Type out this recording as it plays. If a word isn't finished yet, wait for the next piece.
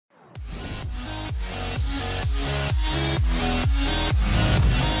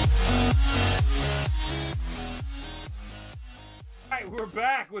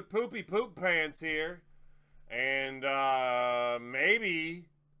back with Poopy Poop Pants here. And maybe,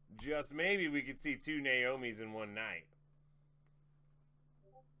 just maybe, we could see 2 Naomis in one night.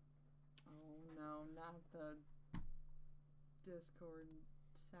 Oh no, not the Discord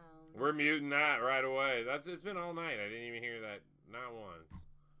sound. We're muting that right away. It's been all night. I didn't even hear that, not once.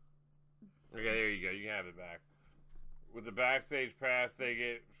 Okay, there you go. You can have it back. With the Backstage Pass, they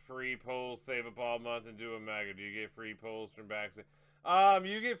get free polls, save up all month, and do a mega. Do you get free polls from Backstage?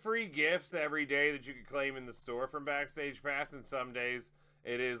 You get free gifts every day that you can claim in the store from Backstage Pass, and some days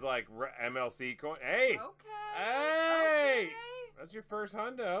it is like MLC coin. Hey! Okay. Hey! Okay. That's your first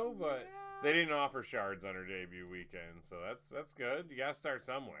hundo, but Yeah. they didn't offer shards on her debut weekend, so that's good. You gotta start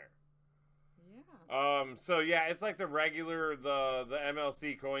somewhere. Yeah. So yeah, it's like the regular, the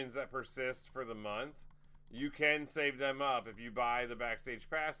MLC coins that persist for the month. You can save them up if you buy the Backstage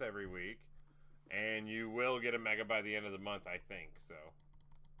Pass every week. And you will get a mega by the end of the month, I think, so.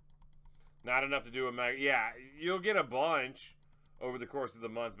 Not enough to do a mega. Yeah, you'll get a bunch over the course of the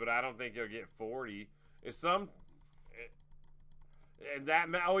month, but I don't think you'll get 40. If some... And that...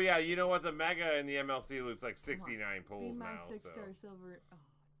 Oh, yeah, you know what? The mega in the MLC loot's like 69 pulls now, so... 6-star silver... Oh,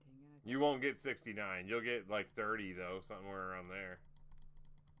 dang it. You won't get 69. You'll get like 30, though, somewhere around there.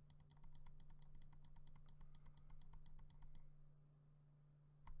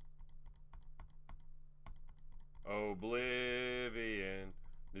 Oblivion.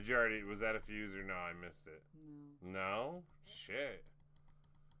 Did you already... Was that a fuse or no? I missed it. No. No? Shit.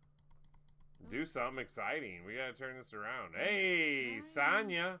 Do something exciting. We gotta turn this around. Hey,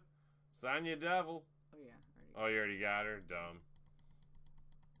 Sonya. Sonya Devil. Oh, yeah. Oh, you already got her? Dumb.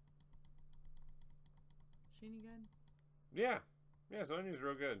 Is she any good? Yeah. Yeah, Sonya's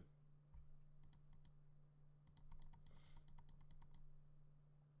real good.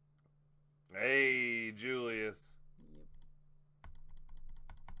 Hey, Julius. Yep.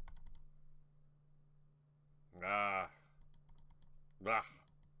 Ah. Ah.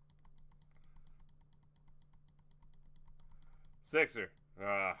 Sixer.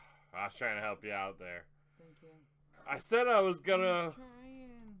 Ah. I was trying to help you out there. Thank you. I said I was gonna... I'm trying.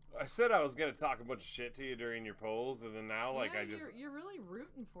 I said I was gonna talk a bunch of shit to you during your polls, and then now, like, Yeah, I just... You're really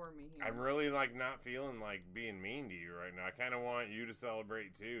rooting for me here. I'm really, like, not feeling like being mean to you right now. I kind of want you to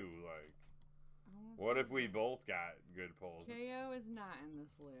celebrate, too. Like, what if we both got good polls? KO is not in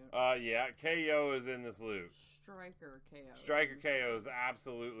this loot. Yeah, KO is in this loot. Striker KO. Striker KO is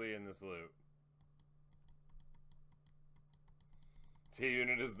absolutely in this loot.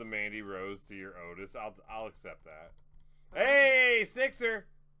 T-Unit is the Mandy Rose to your Otis. I'll accept that. Hey, Sixer!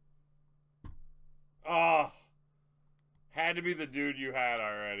 Oh, had to be the dude you had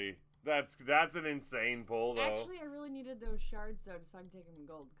already. That's an insane pull, though. Actually, I really needed those shards, though, so I can take them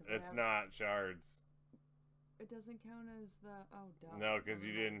gold. It's not shards. It doesn't count as the... Oh, duh. No, because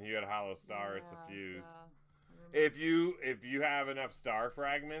you didn't. You had Hollow Star. Yeah, it's a fuse. duh. If you have enough star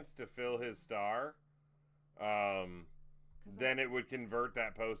fragments to fill his star, then it would convert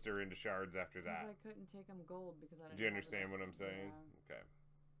that poster into shards after that. I couldn't take them gold because I didn't. Do you understand what I'm saying? Yeah. Okay.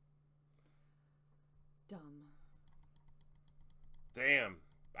 Dumb. Damn.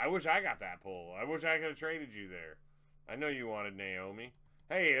 I wish I got that pull. I wish I could have traded you there. I know you wanted Naomi.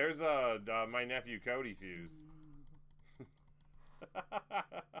 Hey, there's my nephew Cody fuse.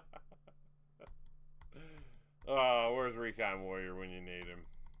 Oh, where's Recon Warrior when you need him?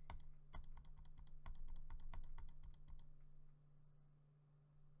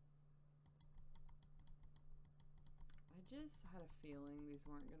 I just had a feeling these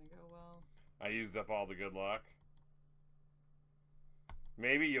weren't going to go well. I used up all the good luck.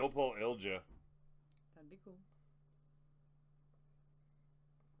 Maybe you'll pull Ilja. That'd be cool.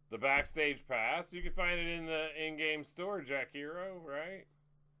 The Backstage Pass, you can find it in the in-game store, Jack Hero, right?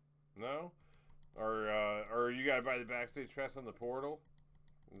 No? Or you gotta buy the Backstage Pass on the portal?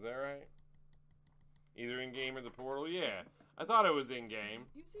 Is that right? Either in-game or the portal? Yeah. I thought it was in-game.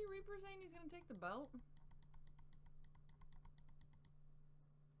 You see Reaper saying he's going to take the belt?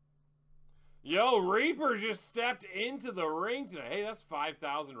 Yo, Reaper just stepped into the ring tonight. Hey, that's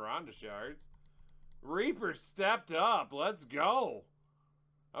 5,000 Ronda shards. Reaper stepped up. Let's go.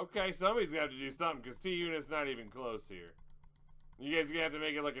 Okay, somebody's got to do something because T-Unit's not even close here. You guys are going to have to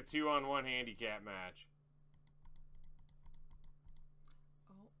make it like a 2-on-1 handicap match.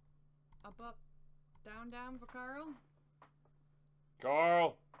 Oh. Up. Down for Carl.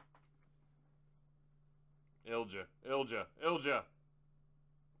 Carl. Ilja.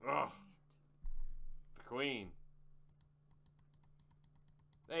 Ugh. The Queen.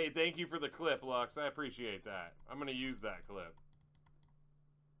 Hey, thank you for the clip, Lux. I appreciate that. I'm going to use that clip.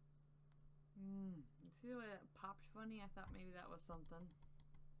 Let's See the way it popped funny? I thought maybe that was something.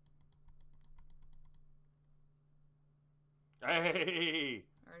 Hey!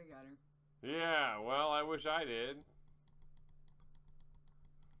 Already got her. Yeah, well, I wish I did.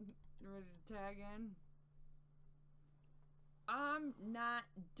 Ready to tag in? I'm not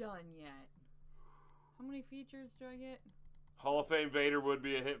done yet. How many features do I get? Hall of Fame Vader would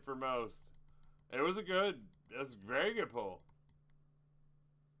be a hit for most. It was a very good pull.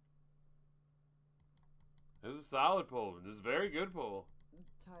 It was a solid pull. It was a very good pull.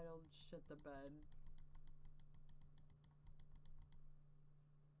 Titled Shit the Bed.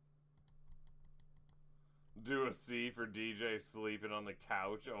 Do a C for DJ sleeping on the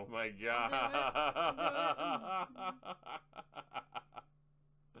couch. Oh my god.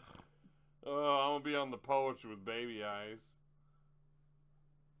 Oh, I'm gonna be on the porch with baby eyes.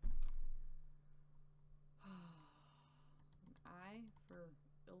 An I for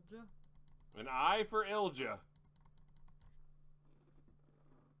Ilja. An I for Ilja.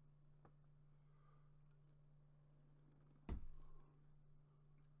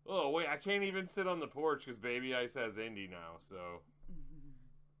 Oh, wait, I can't even sit on the porch because Baby Ice has Indy now, so.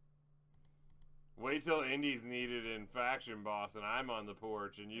 Wait till Indy's needed in Faction Boss and I'm on the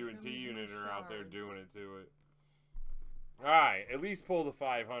porch and you and T-Unit are out there doing it to it. Alright, at least pull the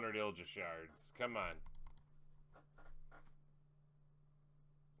 500 Ilja shards. Come on.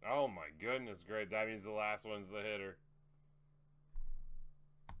 Oh my goodness, great. That means the last one's the hitter.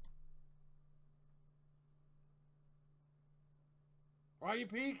 Why are you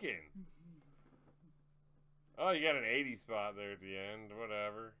peeking? Oh, you got an 80 spot there at the end.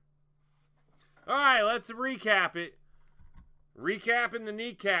 Whatever. Alright, let's recap it. Recapping the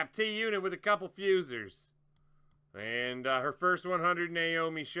kneecap. T-Unit with a couple fusers. And her first 100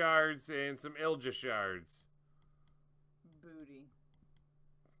 Naomi shards and some Ilja shards. Booty.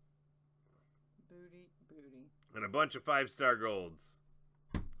 Booty, booty. And a bunch of 5-star golds.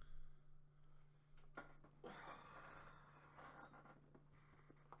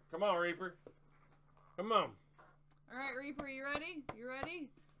 Come on, Reaper. Come on. Alright, Reaper, you ready? You ready?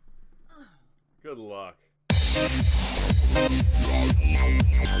 Good luck.